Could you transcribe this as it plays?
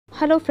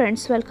Hello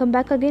friends, welcome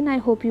back again. I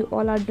hope you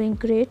all are doing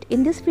great.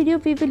 In this video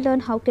we will learn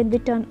how can we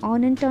turn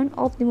on and turn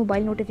off the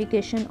mobile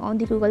notification on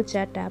the Google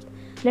Chat app.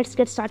 Let's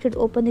get started.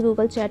 Open the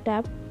Google Chat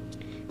app.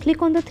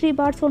 Click on the three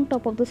bars on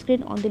top of the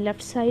screen on the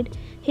left side.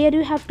 Here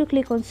you have to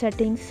click on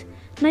settings.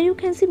 Now you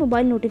can see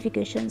mobile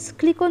notifications.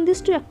 Click on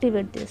this to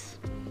activate this.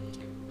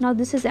 Now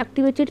this is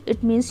activated.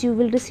 It means you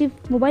will receive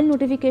mobile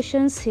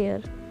notifications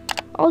here.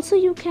 Also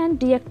you can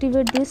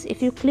deactivate this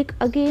if you click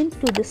again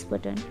to this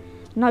button.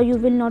 Now you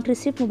will not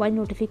receive mobile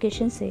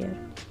notifications here.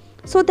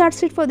 So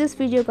that's it for this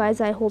video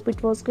guys. I hope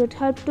it was good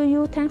help to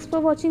you. Thanks for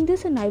watching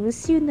this and I will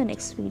see you in the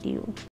next video.